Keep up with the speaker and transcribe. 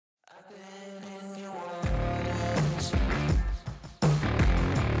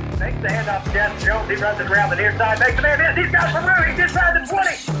Takes the handoff to Jasper Jones. He runs it around the near side. Makes the man miss. He's got some room. He's inside the 20.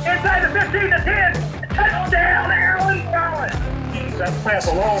 Inside the 15 to 10. Touchdown, Aaron Collins. That's pass,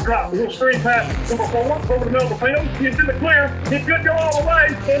 a long drop, a little screen pass, number 4, over the middle of the field. He's in the clear. He could go all the way.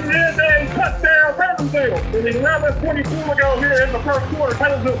 And it is a touchdown, Ravenville. And he's around that 24 to go here in the first quarter.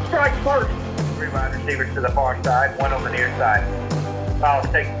 Taylorsville strikes first. 3 wide receivers to the far side, 1 on the near side. Powell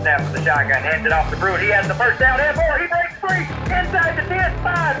takes the snap from the shotgun, hands it off to Pruitt. He has the first down and more. He breaks free. Inside the 10,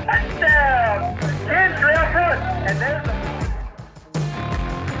 5, touchdown. Kentrell Pruitt. And there's the...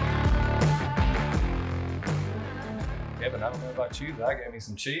 Kevin, I don't know about you, but that gave me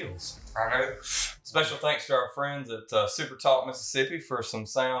some chills. I know. Special thanks to our friends at Super Talk Mississippi for some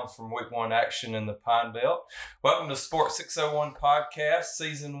sounds from Week 1 action in the Pine Belt. Welcome to Sports 601 Podcast,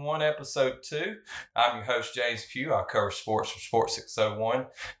 Season 1, Episode 2. I'm your host, James Pugh. I cover sports for Sports 601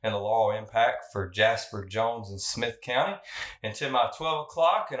 and the Laurel Impact for Jasper, Jones, and Smith County. And to my 12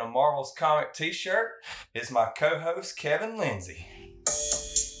 o'clock in a Marvel's Comic t-shirt is my co-host, Kevin Lindsay.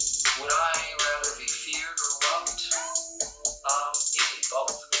 Would I rather be feared or loved? Maybe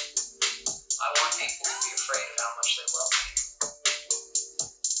both. I want people to be afraid of how much they love me.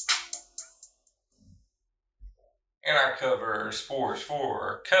 And I cover sports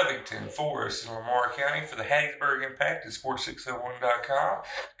for Covington, Forest, and Lamar County for the Hattiesburg Impact at sports601.com.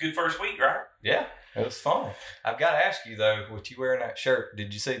 Good first week, right? Yeah, it was fun. I've got to ask you, though, with you wearing that shirt,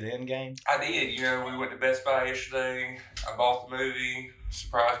 did you see the end game? I did. You know, we went to Best Buy yesterday. I bought the movie,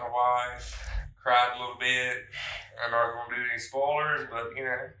 surprised my wife, cried a little bit. I'm not going to do any spoilers, but, you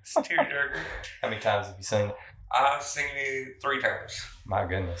know, it's a tearjerker. How many times have you seen it? I've seen it 3 times. My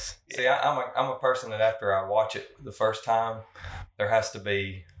goodness. See, I'm a person that after I watch it the first time, there has to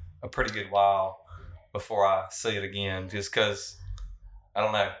be a pretty good while before I see it again, just because, I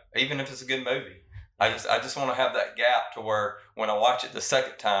don't know, even if it's a good movie. I just want to have that gap to where when I watch it the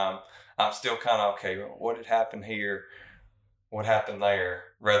second time, I'm still kind of, okay, what had happened here? What happened there?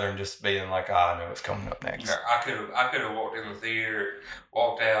 Rather than just being like, I know what's coming up next. You know, I could have walked in the theater,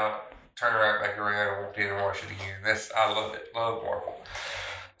 walked out, turned right back around, and walked in and watched it again. I love it. Love Marvel.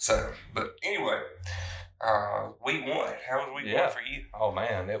 So, but anyway, week 1. How was week 1 for you? Oh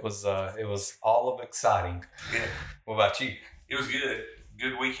man, it was all of exciting. Yeah. What about you? It was good.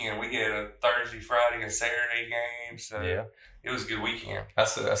 Good weekend. We had a Thursday, Friday, and Saturday game. So yeah. It was a good weekend.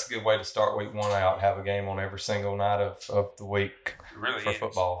 That's a good way to start week 1 out. Have a game on every single night of the week for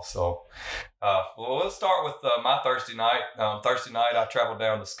football. So, well, let's start with my Thursday night. Thursday night, I traveled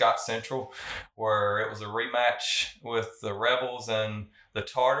down to Scott Central, where it was a rematch with the Rebels and the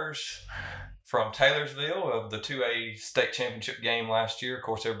Tartars from Taylorsville of the 2A state championship game last year. Of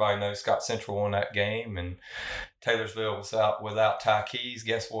course, everybody knows Scott Central won that game, and Taylorsville was out without Ty Keys.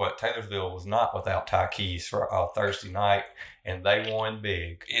 Guess what? Taylorsville was not without Ty Keys for Thursday night, and they won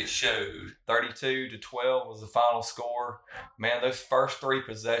big. It showed. 32-12 was the final score. Man, those first 3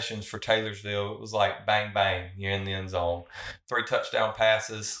 possessions for Taylorsville, it was like bang, bang, you're in the end zone. 3 touchdown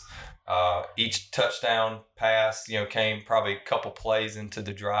passes. Each touchdown pass, came probably a couple plays into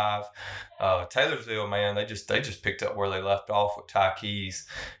the drive. Taylorsville, man, they just picked up where they left off with Ty Keys,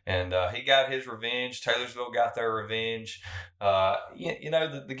 and he got his revenge. Taylorsville got their revenge.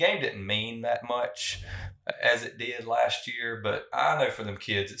 The game didn't mean that much as it did last year, but I know for them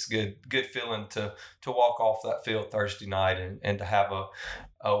kids, it's good feeling to walk off that field Thursday night and to have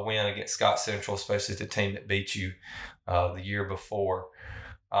a win against Scott Central, especially the team that beat you the year before.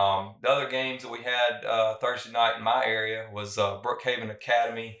 The other games that we had Thursday night in my area was Brookhaven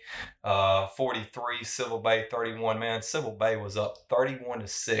Academy, 43, Civil Bay 31. Man, Civil Bay was up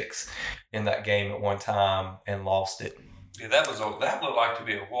 31-6 in that game at one time and lost it. Yeah, that looked like to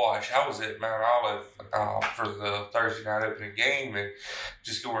be a wash. I was at Mount Olive for the Thursday night opening game, and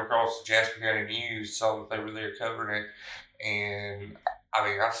just going across the Jasper County News, saw that they were there covering it, and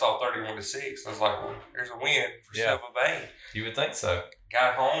I saw 31-6. I was like, well, there's a win for Civil Bay. You would think so.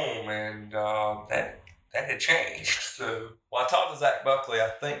 Got home, and that had changed. So, well, I talked to Zach Buckley. I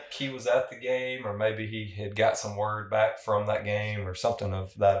think he was at the game, or maybe he had got some word back from that game or something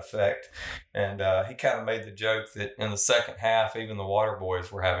of that effect. And he kind of made the joke that in the second half, even the Water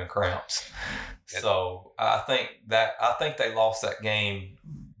Boys were having cramps. Yep. So I think they lost that game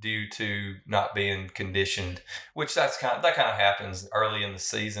due to not being conditioned, which that kind of happens early in the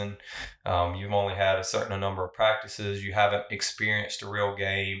season. You've only had a certain number of practices. You haven't experienced a real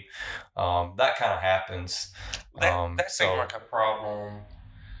game. That kind of happens. That seemed like a problem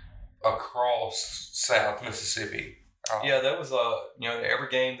across South Mississippi. Yeah, that was every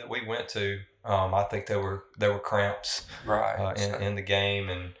game that we went to, I think there were cramps Right. in the game,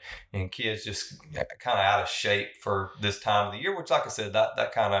 and kids just kind of out of shape for this time of the year. Which, like I said,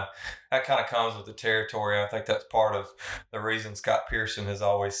 that kind of comes with the territory. I think that's part of the reason Scott Pearson has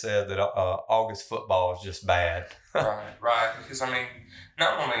always said that August football is just bad. Right. Because I mean,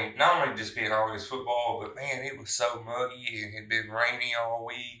 not only just being August football, but man, it was so muggy and it had been rainy all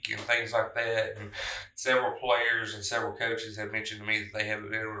week and things like that. And several players and several coaches have mentioned to me that they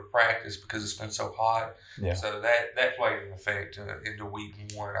haven't been able to practice because it's been so hot. Yeah. So that played an effect into week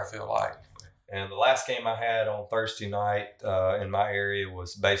one, I feel like. And the last game I had on Thursday night in my area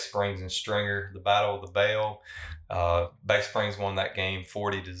was Bay Springs and Stringer, the Battle of the Bell. Bay Springs won that game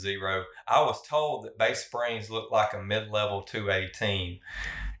 40-0. I was told that Bay Springs looked like a mid-level 2A team.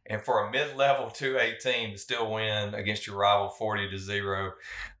 And for a mid-level 2A team to still win against your rival 40-0,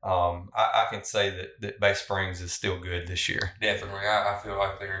 I can say that Bay Springs is still good this year. Definitely. I feel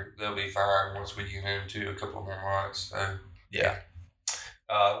like they'll be fine once we get into a couple more months. So, yeah.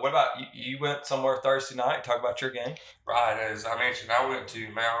 What about you? Went somewhere Thursday night? Talk about your game. Right, as I mentioned, I went to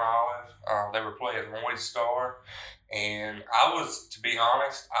Mount Olive. They were playing Lloyd Star, and to be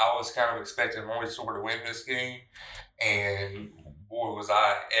honest, I was kind of expecting Lloyd Star to win this game, and boy, was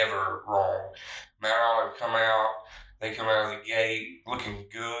I ever wrong. Mount Olive they come out of the gate looking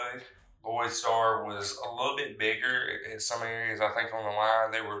good. Lloyd Star was a little bit bigger in some areas. I think on the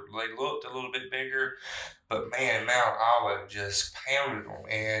line they looked a little bit bigger, but man, Mount Olive just pounded them.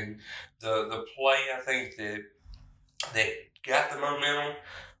 And the play I think that got the momentum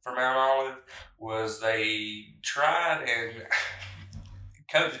for Mount Olive was they tried, and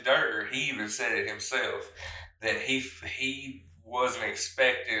Coach Durr, he even said it himself that he wasn't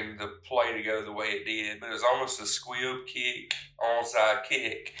expecting the play to go the way it did, but it was almost a squib kick, onside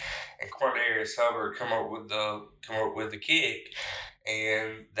kick, and Quandarius Hubbard come up with the kick,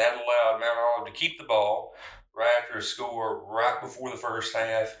 and that allowed Mount Olive to keep the ball right after a score right before the first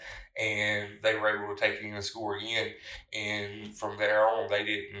half, and they were able to take it in and score again. And from there on, they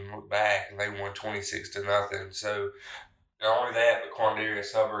didn't look back, and they won 26-0. So not only that, but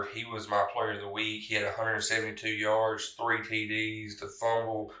Quandarius Hubbard, he was my player of the week. He had 172 yards, 3 TDs, the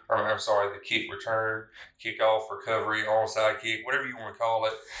kick return, kickoff, recovery, onside kick, whatever you want to call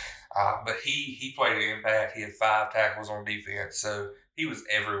it. But he played an impact. He had 5 tackles on defense, so he was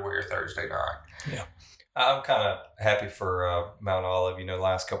everywhere Thursday night. Yeah. I'm kind of happy for Mount Olive. The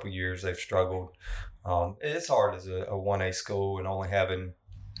last couple of years they've struggled. It's hard as a 1A school and only having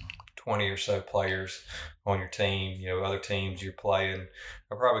 20 or so players on your team. Other teams you're playing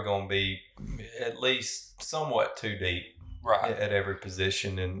are probably going to be at least somewhat too deep at every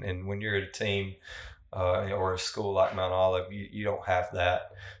position. And when you're at a team or a school like Mount Olive, you don't have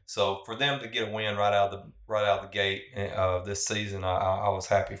that. So for them to get a win right out of the gate this season, I was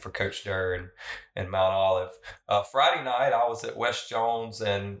happy for Coach Durr and Mount Olive. Friday night, I was at West Jones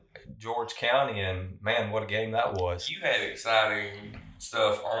and George County, and man, what a game that was! You had exciting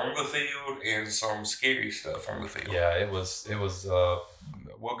stuff on the field and some scary stuff on the field. Yeah, it was.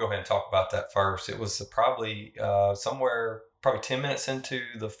 We'll go ahead and talk about that first. It was probably probably 10 minutes into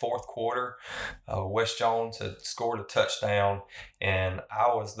the fourth quarter. West Jones had scored a touchdown, and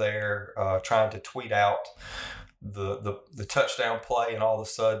I was there trying to tweet out the touchdown play, and all of a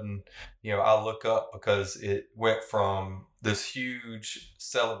sudden, I look up because it went from this huge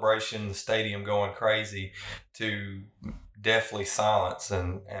celebration, the stadium going crazy, to deathly silence,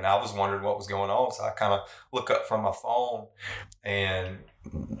 and I was wondering what was going on. So I kind of look up from my phone, and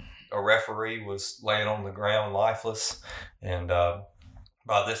a referee was laying on the ground lifeless, and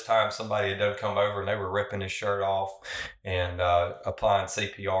by this time somebody had done come over and they were ripping his shirt off and applying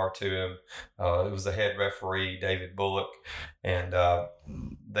CPR to him. It was the head referee, David Bullock, and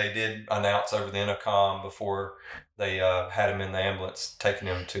they did announce over the intercom before they had him in the ambulance, taking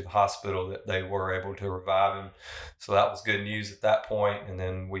him to the hospital, that they were able to revive him. So that was good news at that point. And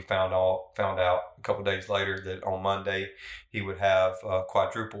then we found out a couple of days later that on Monday he would have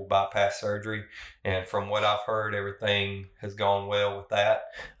quadruple bypass surgery. And from what I've heard, everything has gone well with that.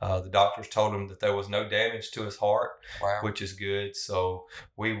 The doctors told him that there was no damage to his heart, which is good. So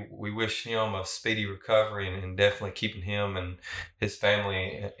we wish him a speedy recovery and definitely keeping him and his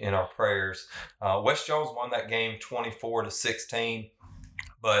family in our prayers. West Jones won that game 24-16.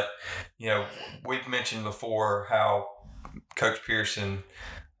 But, we've mentioned before how Coach Pearson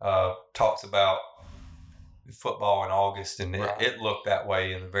talks about football in August, and it looked that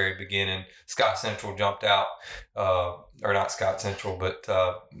way in the very beginning. Scott Central jumped out, or not Scott Central, but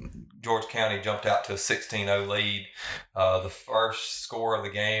George County jumped out to a 16-0 lead. The first score of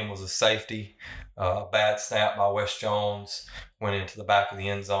the game was a safety. A bad snap by West Jones went into the back of the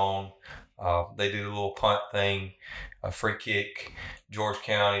end zone. They do the little punt thing, a free kick. George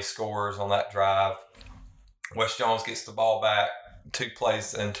County scores on that drive. West Jones gets the ball back 2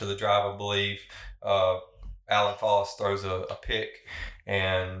 plays into the drive, I believe. Alan Foss throws a pick,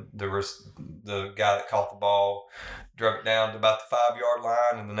 and the guy that caught the ball drug it down to about the 5-yard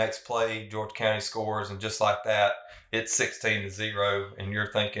line, and the next play George County scores, and just like that, it's 16-0, and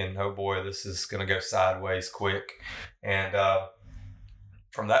you're thinking, oh boy, this is going to go sideways quick. And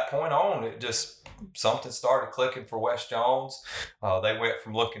from that point on, it just something started clicking for West Jones. They went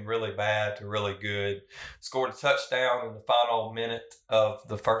from looking really bad to really good. Scored a touchdown in the final minute of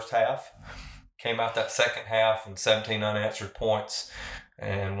the first half. Came out that second half and 17 unanswered points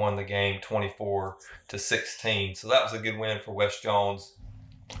and won the game 24-16. So that was a good win for West Jones.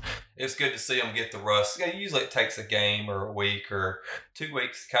 It's good to see them get the rust. Usually it takes a game or a week or 2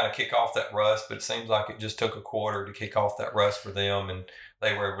 weeks to kind of kick off that rust, but it seems like it just took a quarter to kick off that rust for them, and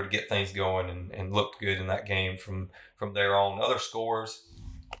they were able to get things going and looked good in that game from there on. Other scores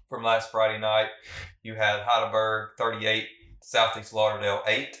from last Friday night, you had Heidelberg 38, Southeast Lauderdale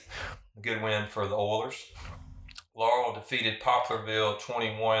 8. A good win for the Oilers. Laurel defeated Poplarville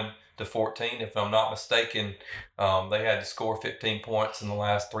 21-14. If I'm not mistaken, they had to score 15 points in the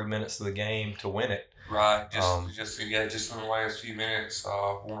last 3 minutes of the game to win it. Right. Just in the last few minutes.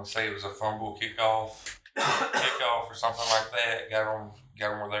 I want to say it was a fumble kickoff or something like that. Got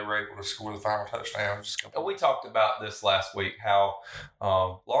them where they were able to score the final touchdown. We talked about this last week, how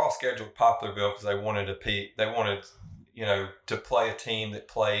Laurel scheduled Poplarville because they wanted to play a team that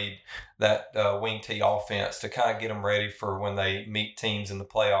played that wing tee offense to kind of get them ready for when they meet teams in the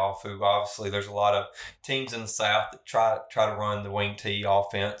playoff, who obviously there's a lot of teams in the South that try to run the wing tee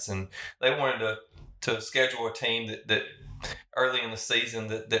offense, and they wanted to schedule a team that early in the season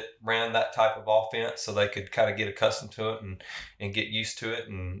that ran that type of offense so they could kind of get accustomed to it and get used to it,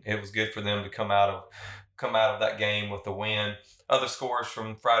 and it was good for them to come out of that game with a win. Other scores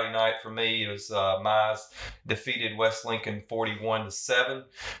from Friday night for me, it was Mize defeated West Lincoln 41-7.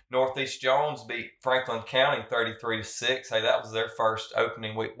 Northeast Jones beat Franklin County 33-6. Hey, that was their first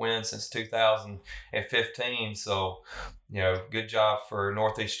opening week win since 2015. So, good job for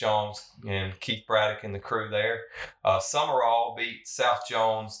Northeast Jones and Keith Braddock and the crew there. Summerall beat South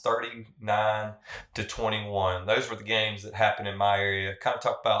Jones 39-21. Those were the games that happened in my area. Kind of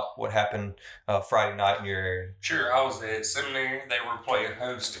talk about what happened Friday night in your area. Sure, I was at seminary. They were playing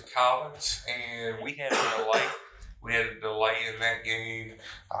host to Collins, and we had a delay. We had a delay in that game.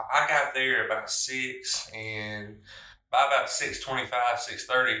 I got there about 6, and by about 6:25,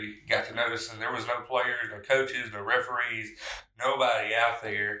 6:30, got to noticing there was no players, no coaches, no referees, nobody out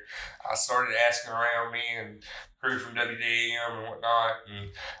there. I started asking around me and crew from WDAM and whatnot, and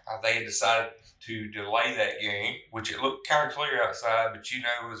they had decided to delay that game, which it looked kind of clear outside, but you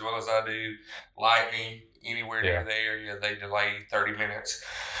know as well as I do, lightning anywhere near the area, they delay 30 minutes.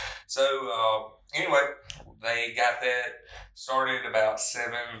 So anyway, they got that started about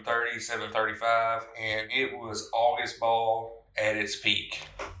 7:30, 7:35, and it was August ball at its peak.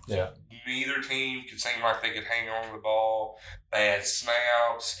 Yeah. Neither team could seem like they could hang on to the ball. Bad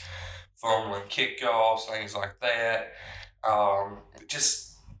snaps, fumbling kickoffs, things like that.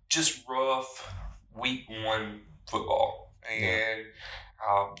 Just rough week 1 football. And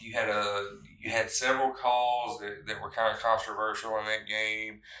you had several calls that were kind of controversial in that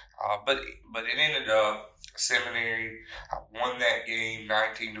game, but it ended up Seminary won that game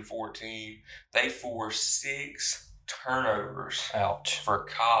 19-14. They forced 6 turnovers. Ouch. For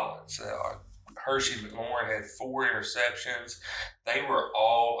Collins. Hershey McLaurin had 4 interceptions. They were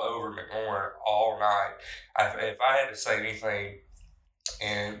all over McLaurin all night. If I had to say anything,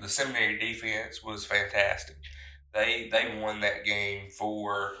 and the Seminary defense was fantastic. They won that game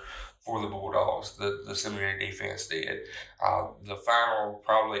for the Bulldogs. The Seminary defense did. The final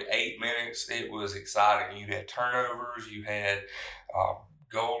probably 8 minutes, it was exciting. You had turnovers, you had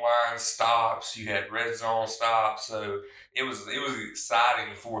goal line stops, you had red zone stops. So it was an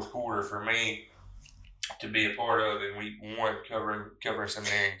exciting fourth quarter for me to be a part of in week 1 covering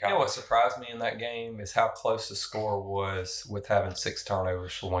Seminary and College. What surprised me in that game is how close the score was with having 6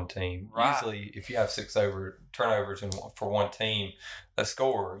 turnovers for one team. Right. Usually, if you have 6 turnovers for one team, the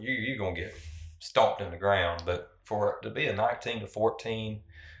score you're gonna get stomped in the ground. But for it to be a 19-14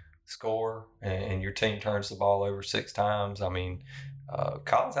 score and your team turns the ball over 6 times, I mean,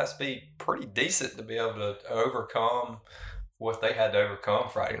 Collins has to be pretty decent to be able to overcome what they had to overcome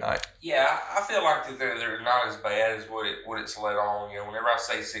Friday night. Yeah, I feel like that they're not as bad as what it's let on. Whenever I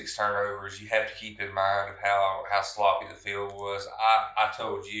say 6 turnovers, you have to keep in mind of how sloppy the field was. I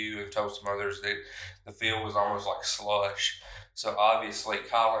told you and told some others that the field was almost like slush. So obviously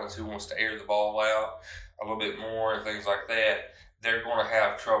Collins, who wants to air the ball out a little bit more and things like that, they're going to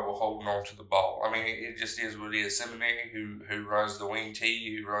have trouble holding on to the ball. I mean, it just is what it is. Seminary, who runs the wing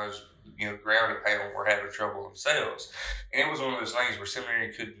tee, who runs ground and pound, were having trouble themselves. And it was one of those things where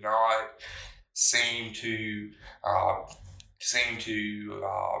Seminary could not seem to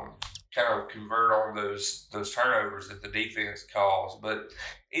kind of convert on those turnovers that the defense caused. But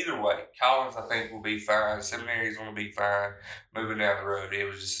either way, Collins, I think, will be fine. Seminary's going to be fine moving down the road. It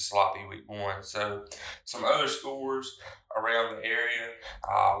was just a sloppy week one. So some other scores around the area.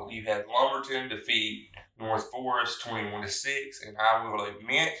 You had Lumberton defeat North Forest 21-6, and I will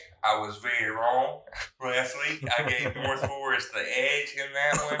admit I was very wrong last week. I gave North Forest the edge in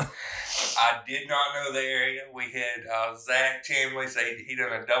that one. I did not know the area. We had Zach Chamberlain say he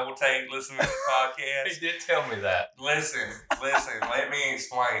done a double take listening to the podcast. He did tell me that. Listen, let me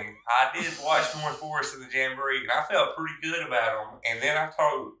explain. I did watch North Forest in the Jamboree, and I felt pretty good about them. And then I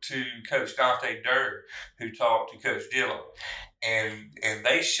talked to Coach Dante Durr, who talked to Coach Dillon. And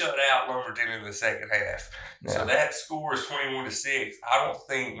they shut out Lumberton in the second half. Yeah. So that score is 21-6. I don't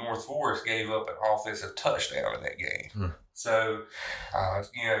think North Forest gave up an offensive touchdown in that game. So, I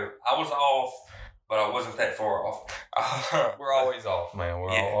was off, but I wasn't that far off. We're always off, man.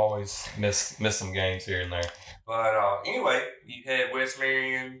 We're always miss some games here and there. But anyway, you had West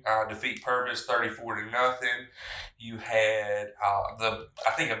Marion defeat Purvis 34-0. You had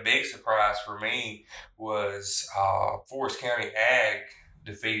I think a big surprise for me was Forest County Ag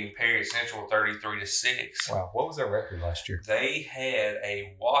defeating Perry Central 33-6. Wow, what was their record last year? They had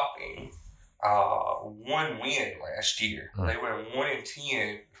a whopping 1 win last year. They went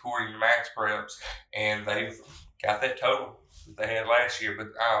 1-10 according to Max Preps, and they've got that total that they had last year. But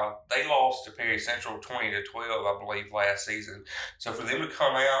they lost to Perry Central 20-12, I believe, last season. So for them to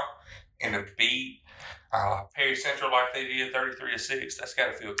come out and to beat Perry Central like they did 33-6, that's got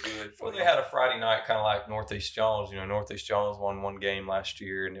to feel good. Well, they had a Friday night kind of like Northeast Jones. Northeast Jones won one game last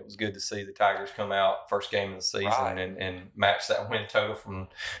year, and it was good to see the Tigers come out first game of the season and match that win total from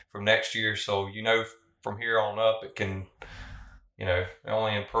next year. So, from here on up, it can,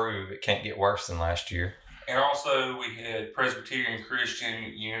 only improve. It can't get worse than last year. And also, we had Presbyterian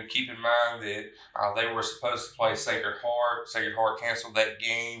Christian. Keep in mind that they were supposed to play Sacred Heart. Sacred Heart canceled that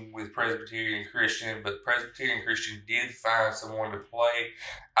game with Presbyterian Christian, but Presbyterian Christian did find someone to play.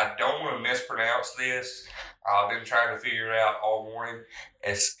 I don't want to mispronounce this. I've been trying to figure it out all morning.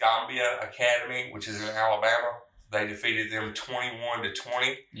 Escambia Academy, which is in Alabama. They defeated them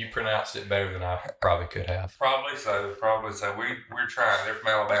 21-20. You pronounced it better than I probably could have. Probably so. We're trying. They're from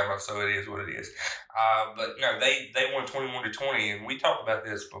Alabama, so it is what it is. But no, they won 21-20, and we talked about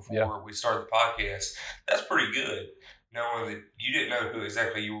this before we started the podcast. That's pretty good, knowing that you didn't know who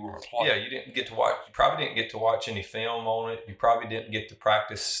exactly you were going to play. Yeah, you didn't get to watch. You probably didn't get to watch any film on it. You probably didn't get to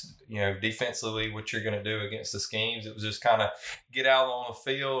practice, defensively what you're going to do against the schemes. It was just kind of get out on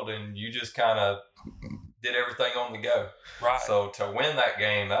the field, and you just kind of did everything on the go. Right. So to win that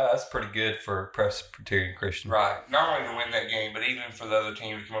game, that's pretty good for Presbyterian Christian. Right. Not only to win that game, but even for the other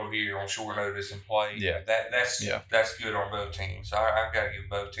team to come over here on short notice and play. Yeah. That's good on both teams. So I've got to give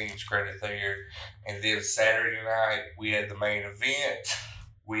both teams credit there. And then Saturday night, we had the main event.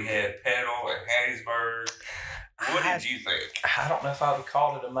 We had Petal and Hattiesburg. What did you think? I don't know if I would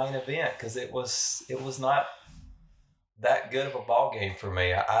call it a main event because it was not that good of a ball game for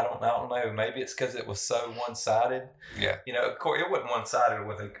me. I don't know. Maybe it's because it was so one-sided. Yeah. Of course, it wasn't one-sided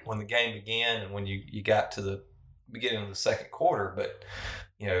when the game began and when you got to the beginning of the second quarter. But,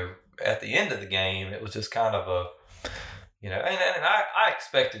 at the end of the game, it was just kind of and I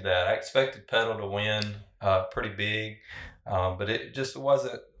expected that. I expected Petal to win pretty big. But it just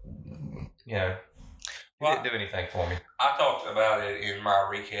wasn't, it didn't do anything for me. I talked about it in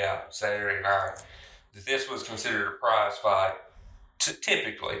my recap Saturday night. That this was considered a prize fight,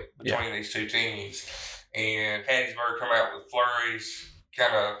 typically, between these two teams. And Hattiesburg come out with flurries,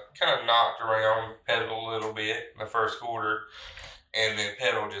 kind of knocked around Petal a little bit in the first quarter, and then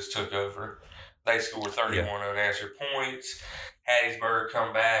Petal just took over. They scored 31 unanswered points. Hattiesburg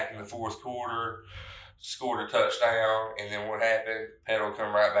come back in the fourth quarter, scored a touchdown, and then what happened? Petal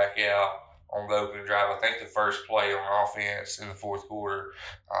come right back out on the opening drive. I think the first play on offense in the fourth quarter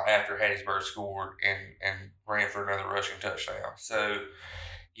after Hattiesburg scored and ran for another rushing touchdown. So,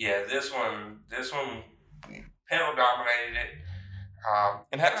 this one, Petal dominated it.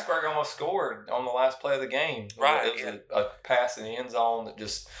 And Hattiesburg almost scored on the last play of the game. Right. It was a pass in the end zone that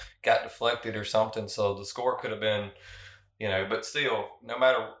just got deflected or something. So the score could have been, but still, no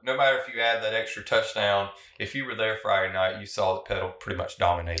matter if you add that extra touchdown, if you were there Friday night, you saw that Petal pretty much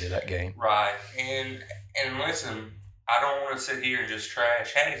dominated that game. Right. And listen, I don't want to sit here and just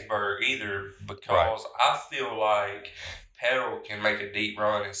trash Hattiesburg either, because I feel like Petal can make a deep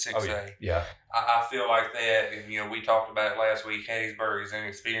run in 6A. Oh, yeah. I feel like that, and we talked about it last week. Hattiesburg is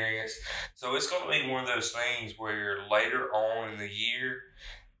inexperienced, so it's going to be one of those things where later on in the year,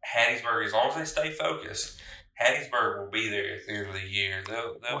 Hattiesburg, as long as they stay focused, Hattiesburg will be there at the end of the year.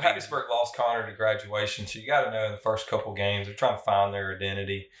 Hattiesburg lost Connor to graduation, so you got to know in the first couple games they're trying to find their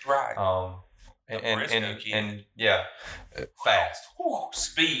identity. Right. And fast. Whew,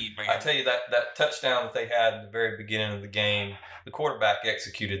 speed, man. I tell you, that touchdown that they had in the very beginning of the game, the quarterback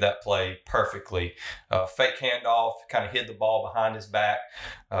executed that play perfectly. Fake handoff, kind of hid the ball behind his back.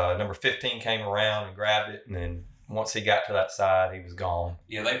 Number 15 came around and grabbed it, and then once he got to that side, he was gone.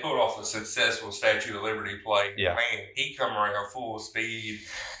 Yeah, they pulled off a successful Statue of Liberty play. Yeah. Man, he come around full speed.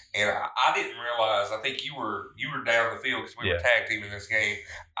 And I didn't realize, I think you were down the field because we were tag teaming this game.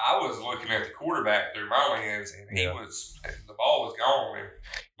 I was looking at the quarterback through my lens, and the ball was gone.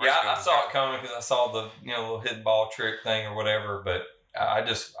 And I saw it coming because I saw the little hidden ball trick thing or whatever, but I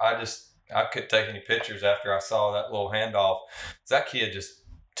couldn't take any pictures after I saw that little handoff. That kid just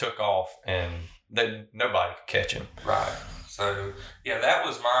took off, and then nobody could catch him. Right. So, that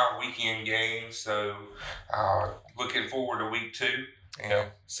was my weekend game. So, looking forward to week 2.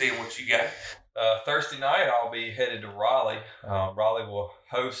 And seeing what you got. Thursday night, I'll be headed to Raleigh. Raleigh will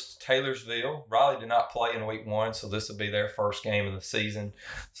host Taylorsville. Raleigh did not play in week 1, so this will be their first game of the season.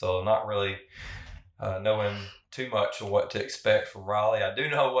 So not really knowing too much of what to expect from Raleigh. I do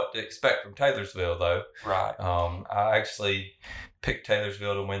know what to expect from Taylorsville, though. Right. I actually picked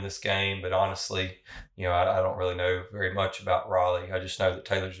Taylorsville to win this game, but honestly, I don't really know very much about Raleigh. I just know that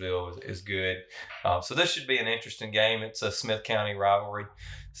Taylorsville is good. So this should be an interesting game. It's a Smith County rivalry.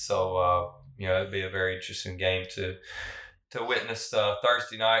 So, it'd be a very interesting game to witness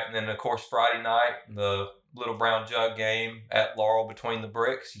Thursday night. And then, of course, Friday night, the Little Brown Jug game at Laurel between the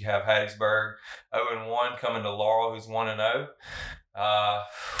bricks. You have Hattiesburg 0-1 coming to Laurel, who's 1-0.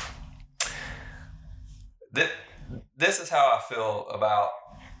 This is how I feel about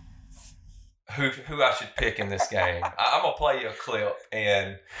who I should pick in this game. I'm gonna play you a clip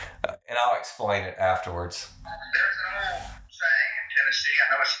and I'll explain it afterwards. There's an old saying in Tennessee, I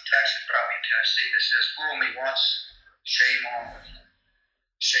know it's in Texas, probably in Tennessee, that says, "Fool me once, shame on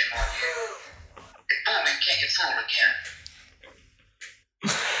you. If fool me, can't get fooled again."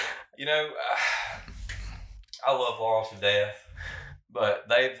 I love Laurel to death, but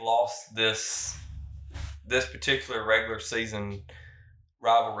they've lost this particular regular season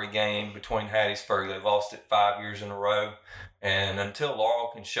rivalry game between Hattiesburg. They've lost it 5 years in a row, and until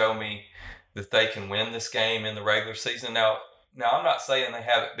Laurel can show me that they can win this game in the regular season. Now I'm not saying they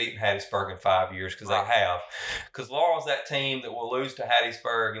haven't beaten Hattiesburg in 5 years, because they have. Because Laurel's that team that will lose to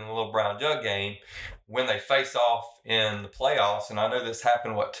Hattiesburg in the Little Brown Jug game when they face off in the playoffs. And I know this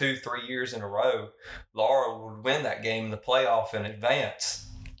happened, 2-3 years in a row. Laurel would win that game in the playoff and advance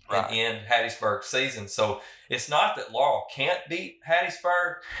and end Hattiesburg's season. So it's not that Laurel can't beat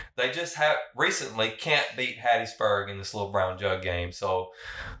Hattiesburg. They just recently can't beat Hattiesburg in this Little Brown Jug game. So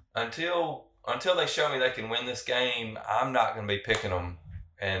until they show me they can win this game, I'm not going to be picking them.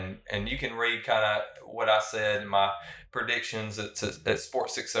 And you can read kind of what I said in my predictions at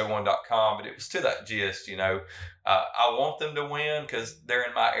sports601.com, but it was to that gist, I want them to win because they're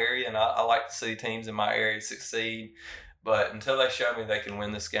in my area, and I like to see teams in my area succeed. But until they show me they can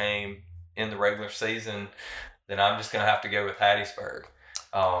win this game in the regular season, then I'm just going to have to go with Hattiesburg.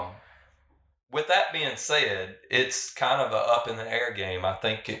 With that being said, it's kind of an up in the air game. I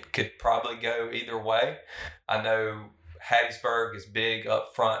think it could probably go either way. I know Hattiesburg is big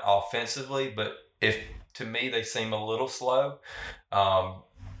up front offensively, but to me they seem a little slow.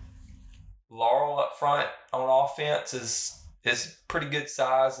 Laurel up front on offense is pretty good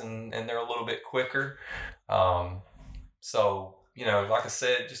size, and they're a little bit quicker. So, like I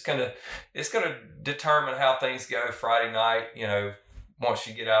said, it's going to determine how things go Friday night. Once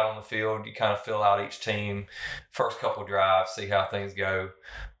you get out on the field, you kind of fill out each team, first couple drives, see how things go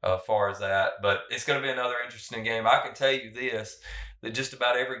as far as that. But it's going to be another interesting game. I can tell you this, that just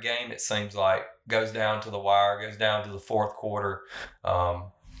about every game, it seems like, goes down to the wire, goes down to the fourth quarter.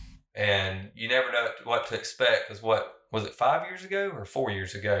 And you never know what to expect, because was it 5 years ago or 4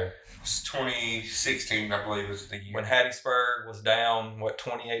 years ago? It was 2016, I believe, was the year. When Hattiesburg was down,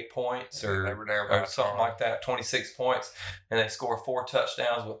 28 points or, they were down or something like that, 26 points, and they scored 4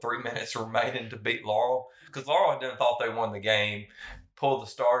 touchdowns with 3 minutes remaining to beat Laurel. Because Laurel didn't thought they won the game, pulled the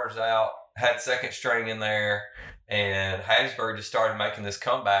starters out, had second string in there, And Hattiesburg just started making this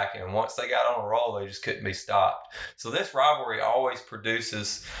comeback, and once they got on a roll, they just couldn't be stopped. So this rivalry always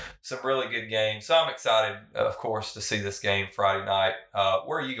produces some really good games. So I'm excited, of course, to see this game Friday night.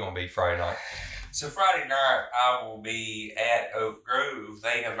 Where are you going to be Friday night? So Friday night, I will be at Oak Grove.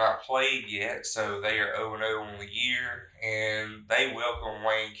 They have not played yet, so they are 0-0 on the year, and they welcome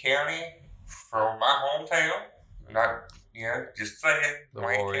Wayne County from my hometown. Not, just saying, The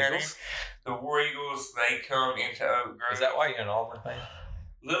Wayne War County. Eagles? The War Eagles, they come into Oak Grove. Is that why you're an Auburn fan?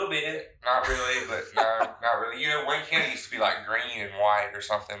 Little bit, not really, but no, not really. Wayne County used to be like green and white or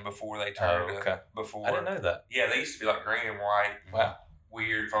something before they turned before. I didn't know that. Yeah, they used to be like green and white. Wow.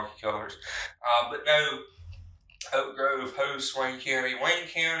 Weird, funky colors. But no, Oak Grove hosts Wayne County. Wayne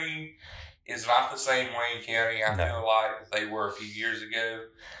County is not the same Wayne County I feel like they were a few years ago.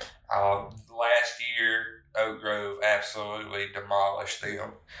 Last year, Oak Grove absolutely demolished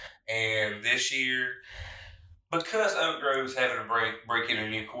them. And this year, because Oak Grove's having to break in a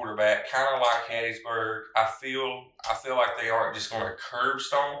new quarterback, kind of like Hattiesburg, I feel like they aren't just going to curb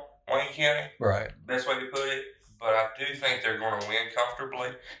stomp Wayne County. Right. Best way to put it. But I do think they're going to win comfortably.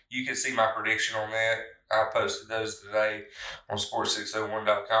 You can see my prediction on that. I posted those today on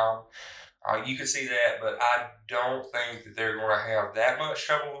sports601.com. You can see that, but I don't think that they're going to have that much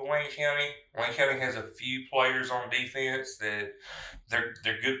trouble with Wayne County. Wayne County has a few players on defense that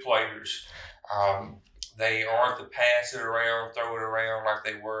they're good players. They aren't the pass it around, throw it around like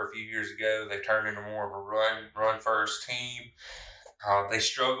they were a few years ago. They turned into more of a run first team. They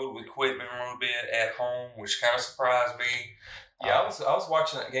struggled with Quitman a little bit at home, which kind of surprised me. Yeah, I was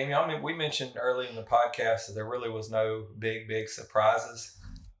watching that game. I mean, we mentioned early in the podcast that there really was no big surprises,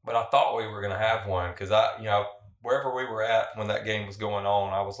 but I thought we were going to have one because wherever we were at when that game was going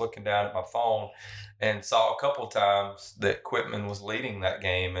on, I was looking down at my phone and saw a couple of times that Quitman was leading that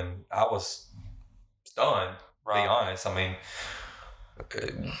game, and I was stunned. To be honest, I mean,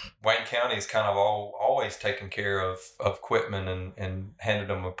 Wayne County is kind of always taken care of Quitman and handed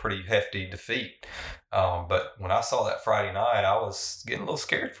them a pretty hefty defeat. But when I saw that Friday night, I was getting a little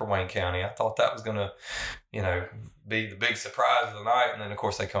scared for Wayne County. I thought that was going to, be the big surprise of the night. And then, of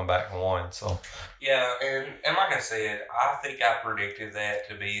course, they come back and won. So yeah, and like I said, I think I predicted that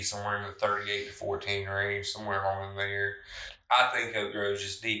to be somewhere in the 38-14 range, somewhere along in there. I think Oak Grove's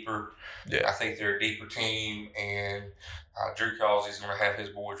just deeper. Yeah. I think they're a deeper team, and Drew Causey's going to have his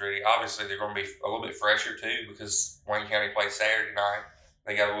boys ready. Obviously, they're going to be a little bit fresher, too, because Wayne County plays Saturday night.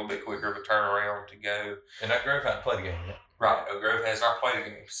 They got a little bit quicker of a turnaround to go. And Oak Grove hasn't played a game yet. Right. Oak Grove has not played a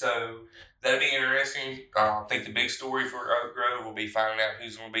game. So that'll be interesting. I think the big story for Oak Grove will be finding out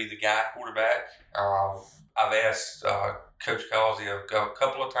who's going to be the guy quarterback. I've asked Coach Causey a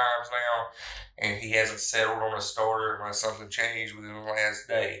couple of times now, and he hasn't settled on a starter unless something changed within the last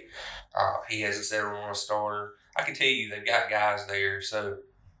day. He hasn't settled on a starter. I can tell you they've got guys there, so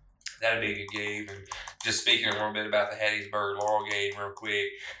that'll be a good game. And just speaking a little bit about the Hattiesburg-Laurel game real quick,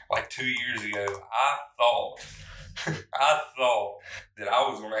 like 2 years ago, I thought that I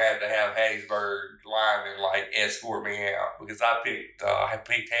was going to have Hattiesburg linemen like escort me out because I picked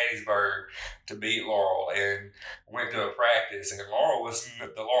Hattiesburg to beat Laurel and went to a practice, and Laurel listened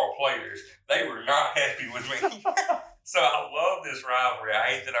to the Laurel players. They were not happy with me. So I love this rivalry. I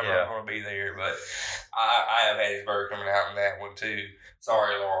hate that I'm not going to be there, but I have Hattiesburg coming out in that one too.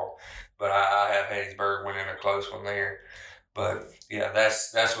 Sorry, Laurel, but I have Hattiesburg winning a close one there. But yeah,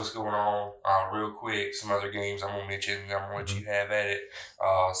 that's what's going on. Real quick, some other games I'm gonna mention. I'm gonna let you have at it.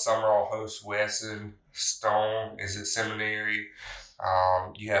 Summerall hosts Wesson. Stone is at Seminary.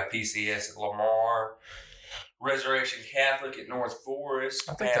 You have PCS at Lamar. Resurrection Catholic at North Forest.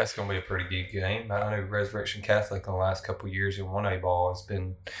 I think that's going to be a pretty good game. I know Resurrection Catholic in the last couple of years in 1A ball has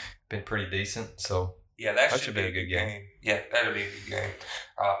been pretty decent. So yeah, that should be a good game. Yeah, that'll be a good game.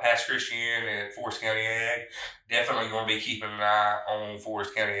 Pass Christian at Forest County Ag. Definitely going to be keeping an eye on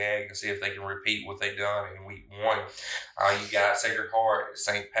Forest County Ag and see if they can repeat what they done in week 1. You got Sacred Heart at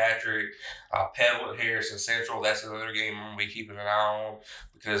St. Patrick. Pebble at Harrison Central. That's another game I'm going to be keeping an eye on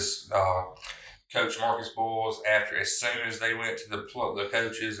because Coach Marcus Boyles, as soon as they went to the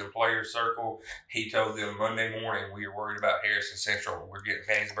coaches and players circle, he told them Monday morning, we are worried about Harrison Central. We're getting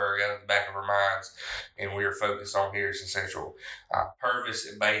Hattiesburg out of the back of our minds, and we are focused on Harrison Central. Purvis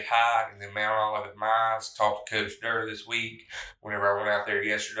at Bay High and then Mount Olive at Mize. Talked to Coach Durr this week whenever I went out there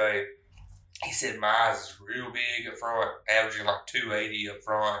yesterday. He said Mize is real big up front, averaging like 280 up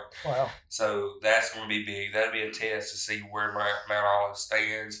front. Wow. So that's going to be big. That'll be a test to see where Mount Olive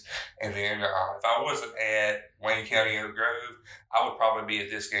stands. And then if I wasn't at Wayne County Oak Grove, I would probably be at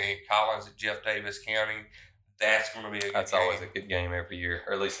this game. Collins at Jeff Davis County. That's going to be a good That's game. always a good game every year,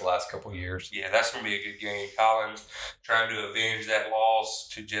 or at least the last couple of years. Yeah, that's going to be a good game. Collins trying to avenge that loss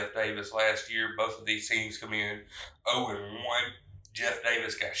to Jeff Davis last year. Both of these teams come in 0-1. Jeff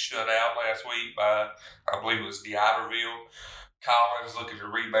Davis got shut out last week by, I believe it was D'Iberville. Collins looking to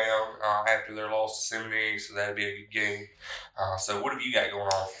rebound after their loss to Seminary, so that'd be a good game. So what have you got going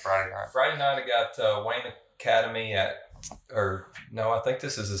on for Friday night? Friday night, I got Wayne Academy I think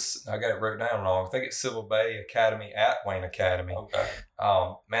this is, I got it written down wrong. I think it's Civil Bay Academy at Wayne Academy. Okay.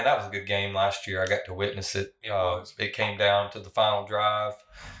 Man, that was a good game last year. I got to witness it. It came down to the final drive.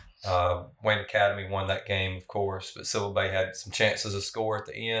 Wayne Academy won that game, of course, but Civil Bay had some chances to score at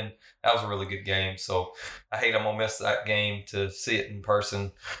the end. That was a really good game. So I hate I'm going to miss that game to see it in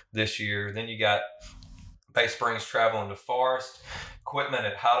person this year. Then you got Bay Springs traveling to Forest. Equipment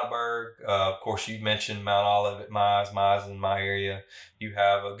at Heidelberg. Of course, you mentioned Mount Olive at Mize. Mize in my area. You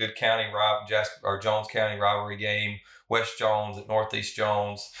have a good county Jones County rivalry game. West Jones at Northeast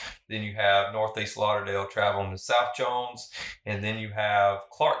Jones. Then you have Northeast Lauderdale traveling to South Jones. And then you have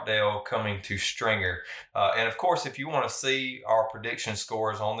Clarkdale coming to Stringer. And of course, if you want to see our prediction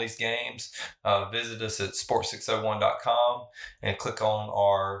scores on these games, visit us at sports601.com and click on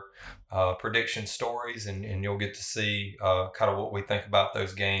our prediction stories, and you'll get to see kind of what we think about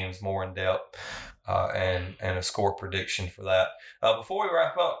those games more in depth and a score prediction for that. Before we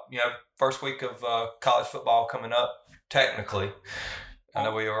wrap up, first week of college football coming up. Technically, I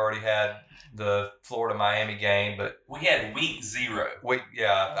know we already had the Florida-Miami game, but we had week 0. What's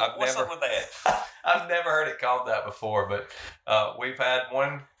up with that? I've never heard it called that before, but we've had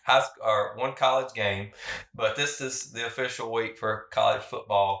one college game, but this is the official week for college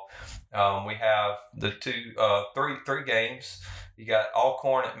football. We have the three games. You got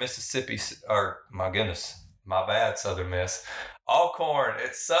Alcorn at Mississippi, Southern Miss. Alcorn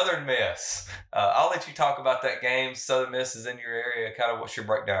at Southern Miss. I'll let you talk about that game. Southern Miss is in your area. Kind of what's your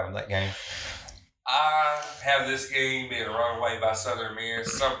breakdown of that game? I have this game being run away by Southern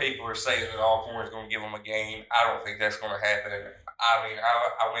Miss. Some people are saying that Alcorn is going to give them a game. I don't think that's going to happen. I mean,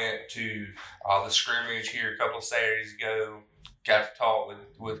 I went to the scrimmage here a couple of Saturdays ago. Got to talk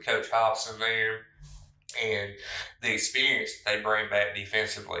with Coach Hobson there. And the experience they bring back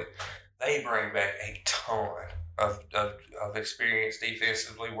defensively. They bring back a ton of experience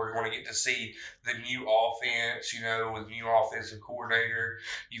defensively. We're going to get to see the new offense, with new offensive coordinator.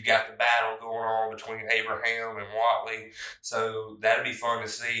 You've got the battle going on between Abraham and Watley. So that'll be fun to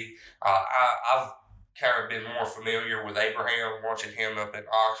see. I've kind of been more familiar with Abraham, watching him up in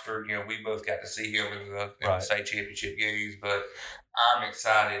Oxford. We both got to see him in the state championship games, but I'm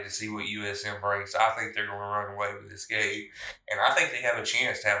excited to see what USM brings. I think they're going to run away with this game, and I think they have a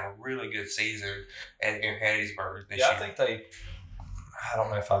chance to have a really good season in Hattiesburg this year. I don't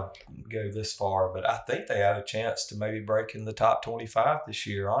know if I'd go this far, but I think they have a chance to maybe break in the top 25 this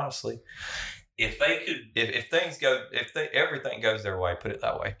year, honestly. If they could, if everything goes their way, put it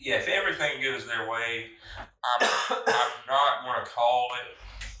that way. Yeah, if everything goes their way, I'm not going to call it.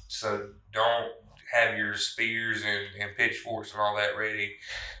 So don't have your spears and pitchforks and all that ready.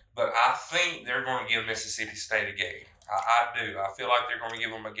 But I think they're going to give Mississippi State a game. I do. I feel like they're going to give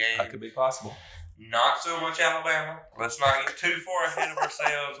them a game. That could be possible. Not so much Alabama. Let's not get too far ahead of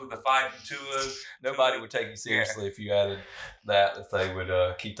ourselves with the fighting Tua. Nobody would take you seriously if you added that, if they would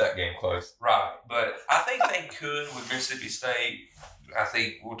keep that game close. Right. But I think they could with Mississippi State. I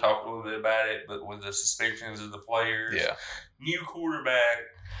think we'll talk a little bit about it, but with the suspensions of the players, new quarterback,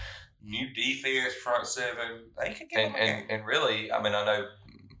 new defense, front seven, they could get them a game. And really, I mean, I know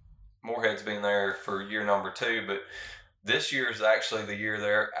Moorhead's been there for year number 2, but this year is actually the year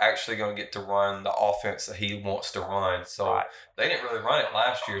they're actually going to get to run the offense that he wants to run. So they didn't really run it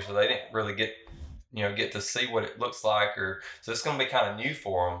last year, so they didn't really get to see what it looks like. So it's going to be kind of new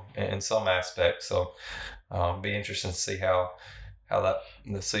for them in some aspects. So be interesting to see how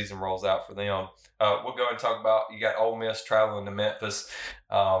the season rolls out for them. We'll go and talk about, you got Ole Miss traveling to Memphis.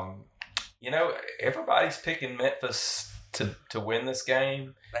 Everybody's picking Memphis to win this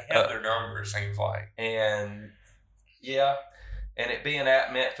game. They have their number, it seems like. And it being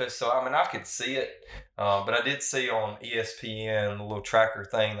at Memphis, so I mean, I could see it, but I did see on ESPN, the little tracker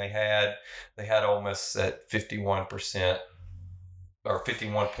thing they had Ole Miss at 51% or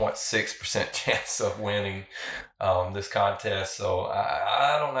 51.6% chance of winning this contest. So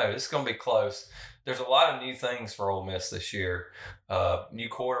I don't know. It's going to be close. There's a lot of new things for Ole Miss this year. New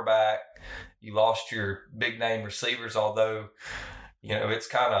quarterback. You lost your big name receivers, although it's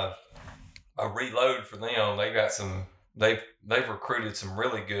kind of a reload for them. They got some they've recruited some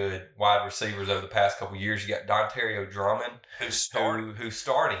really good wide receivers over the past couple of years. You got Dontario Drummond, who's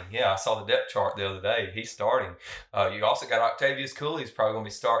starting. Yeah, I saw the depth chart the other day. He's starting. You also got Octavius Cooley. He's probably going to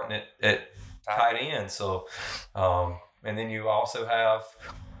be starting at tight end. So, and then you also have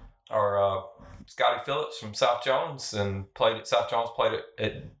our Scotty Phillips from South Jones, and played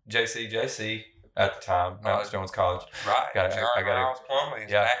at JCJC at the time, Mount Jones College. Right. Miles Plumlee,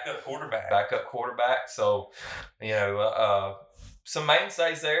 backup quarterback. So, some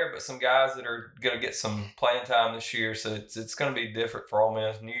mainstays there, but some guys that are going to get some playing time this year. So it's going to be different for Ole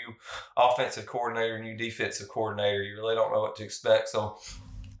Miss. New offensive coordinator, new defensive coordinator. You really don't know what to expect. So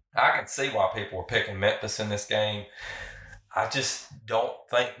I can see why people were picking Memphis in this game. I just don't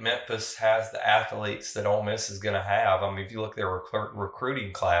think Memphis has the athletes that Ole Miss is going to have. I mean, if you look at their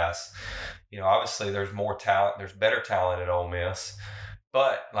recruiting class, obviously there's more talent. There's better talent at Ole Miss.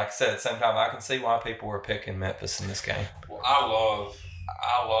 But like I said, at the same time, I can see why people were picking Memphis in this game. Well, I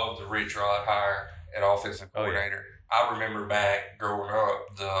love the Rich Rod hire at offensive coordinator. I remember back growing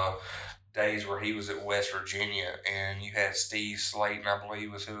up the days where he was at West Virginia, and you had Steve Slayton, I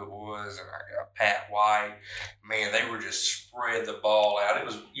believe was who it was, and Pat White. Man, they were just spread the ball out. It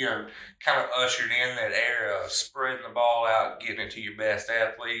was, kind of ushered in that era of spreading the ball out, getting it to your best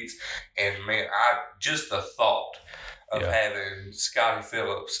athletes. And man, just the thought of having Scotty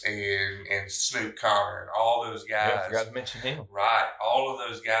Phillips and Snoop Connor and all those guys. Yeah, I forgot to mention him. Right. All of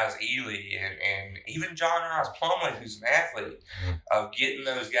those guys, Ely and even John Rice Plumlee, who's an athlete, of getting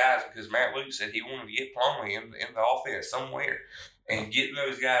those guys, because Matt Luke said he wanted to get Plumlee in the offense somewhere, and getting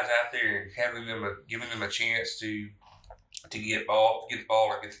those guys out there and giving them a chance to get the ball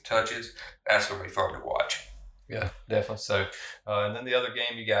or get the touches. That's going to be fun to watch. Yeah, definitely. So, and then the other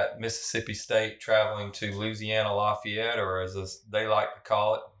game, you got Mississippi State traveling to Louisiana Lafayette, or as they like to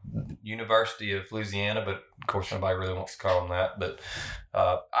call it, University of Louisiana, but of course nobody really wants to call them that. But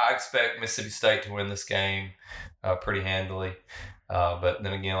I expect Mississippi State to win this game pretty handily. But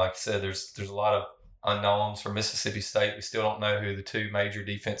then again, like I said, there's a lot of unknowns for Mississippi State. We still don't know who the two major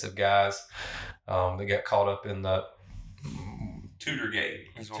defensive guys that got caught up in the Tutorgate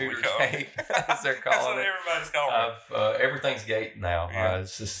is what we call it. As they're calling it. Everybody's calling it. Everything's gate now. Yeah.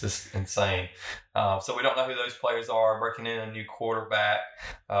 It's just insane. So we don't know who those players are. Breaking in a new quarterback,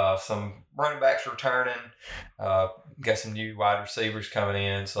 some running backs returning, got some new wide receivers coming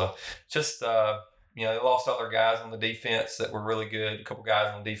in. So just they lost other guys on the defense that were really good. A couple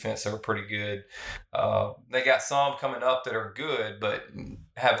guys on defense that were pretty good. They got some coming up that are good, but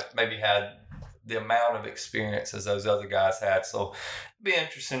haven't maybe had the amount of experience as those other guys had. So it'll be an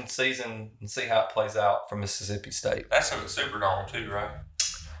interesting season and see how it plays out for Mississippi State. That's in the Superdome too, right?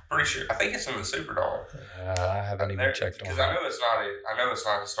 Pretty sure. I think it's in the Superdome. I haven't even checked on because that. I know it's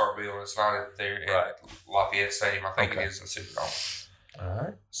not at Starkville. It's not at Lafayette Stadium. I think it is in the Superdome. All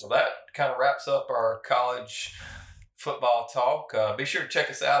right. So that kind of wraps up our college football talk. Be sure to check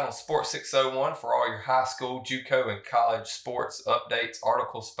us out on Sports 601 for all your high school, JUCO, and college sports updates,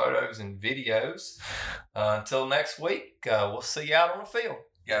 articles, photos, and videos. Until next week, we'll see you out on the field.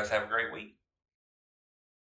 You guys have a great week.